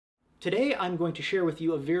Today I'm going to share with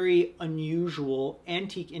you a very unusual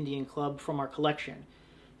antique Indian club from our collection.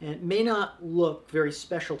 And it may not look very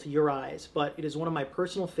special to your eyes, but it is one of my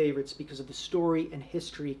personal favorites because of the story and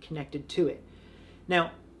history connected to it. Now,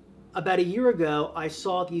 about a year ago, I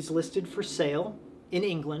saw these listed for sale in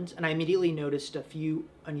England, and I immediately noticed a few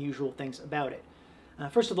unusual things about it.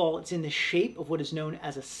 First of all, it's in the shape of what is known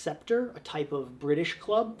as a scepter, a type of British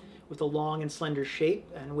club with a long and slender shape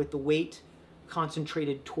and with the weight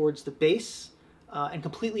concentrated towards the base and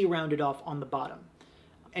completely rounded off on the bottom.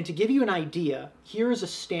 And to give you an idea, here is a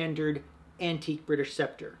standard antique British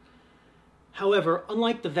scepter. However,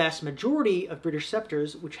 unlike the vast majority of British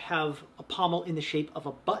scepters, which have a pommel in the shape of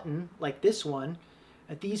a button like this one,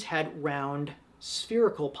 these had round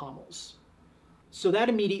spherical pommels. So that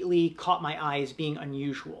immediately caught my eye as being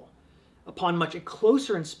unusual. Upon much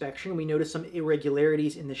closer inspection, we noticed some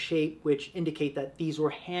irregularities in the shape which indicate that these were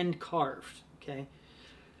hand-carved, okay?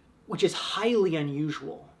 Which is highly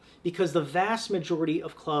unusual because the vast majority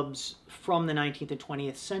of clubs from the 19th and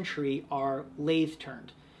 20th century are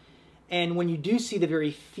lathe-turned. And when you do see the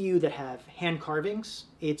very few that have hand carvings,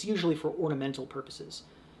 it's usually for ornamental purposes.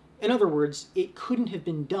 In other words, it couldn't have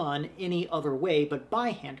been done any other way but by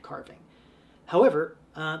hand carving. However,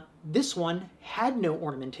 this one had no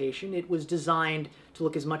ornamentation. It was designed to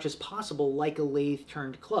look as much as possible like a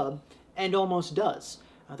lathe-turned club, and almost does.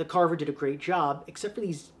 The carver did a great job, except for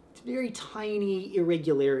these very tiny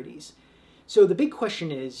irregularities. So the big question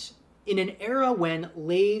is, in an era when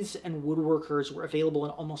lathes and woodworkers were available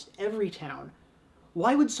in almost every town,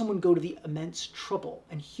 why would someone go to the immense trouble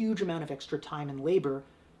and huge amount of extra time and labor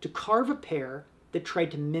to carve a pair that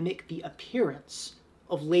tried to mimic the appearance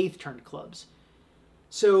of lathe-turned clubs?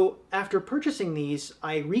 So after purchasing these,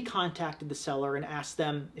 I recontacted the seller and asked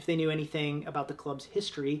them if they knew anything about the club's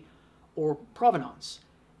history or provenance.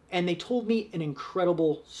 And they told me an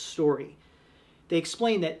incredible story. They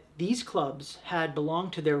explained that these clubs had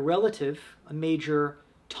belonged to their relative, a Major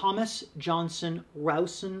Thomas Johnson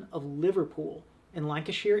Rowson of Liverpool in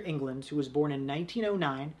Lancashire, England, who was born in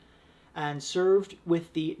 1909 and served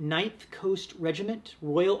with the 9th Coast Regiment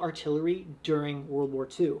Royal Artillery during World War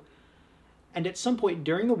II. And at some point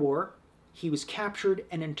during the war, he was captured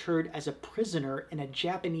and interred as a prisoner in a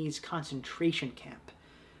Japanese concentration camp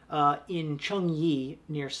in Chung-Yi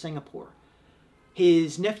near Singapore.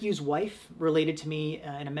 His nephew's wife related to me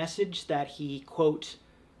in a message that he, quote,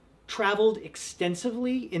 traveled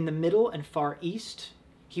extensively in the Middle and Far East.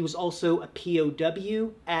 He was also a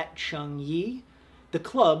POW at Chung-Yi. The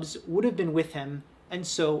clubs would have been with him and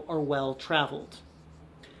so are well traveled.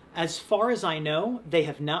 As far as I know, they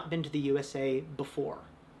have not been to the USA before,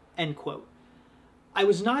 end quote. I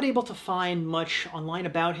was not able to find much online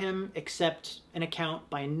about him except an account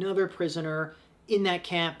by another prisoner in that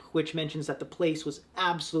camp, which mentions that the place was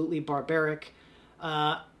absolutely barbaric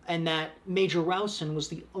and that Major Rowson was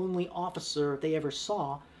the only officer they ever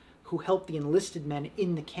saw who helped the enlisted men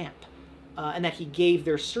in the camp, and that he gave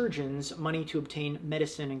their surgeons money to obtain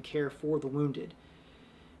medicine and care for the wounded.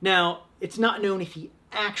 Now, it's not known if he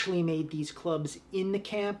actually made these clubs in the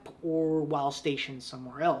camp or while stationed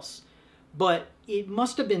somewhere else, but it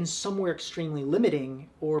must have been somewhere extremely limiting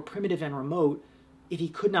or primitive and remote if he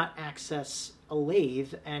could not access a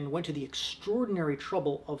lathe and went to the extraordinary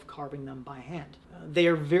trouble of carving them by hand. They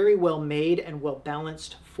are very well made and well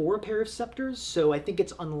balanced for a pair of scepters, so I think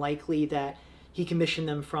it's unlikely that he commissioned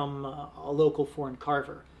them from a local foreign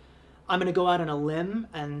carver. I'm going to go out on a limb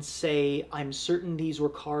and say I'm certain these were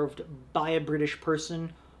carved by a British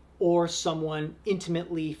person or someone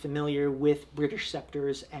intimately familiar with British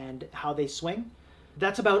scepters and how they swing.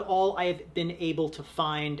 That's about all I have been able to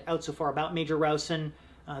find out so far about Major Rowson,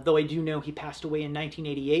 though I do know he passed away in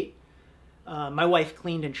 1988. My wife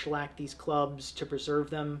cleaned and shellacked these clubs to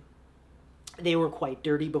preserve them. They were quite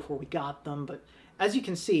dirty before we got them, but as you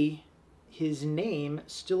can see, his name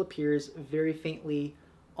still appears very faintly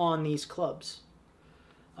on these clubs.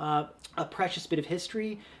 A precious bit of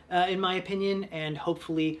history, in my opinion, and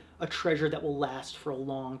hopefully a treasure that will last for a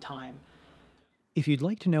long time. If you'd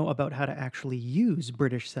like to know about how to actually use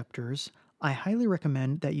British scepters, I highly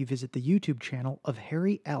recommend that you visit the YouTube channel of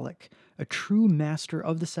Harry Allick, a true master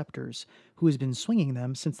of the scepters who has been swinging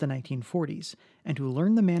them since the 1940s, and who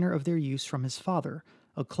learned the manner of their use from his father,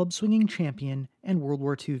 a club swinging champion and World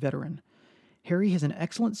War II veteran. Harry has an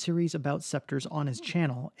excellent series about scepters on his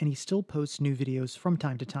channel, and he still posts new videos from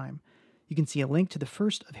time to time. You can see a link to the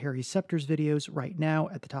first of Harry's scepters videos right now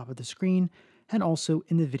at the top of the screen, and also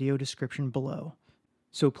in the video description below.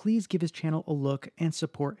 So please give his channel a look and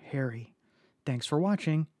support Harry. Thanks for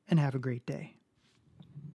watching, and have a great day.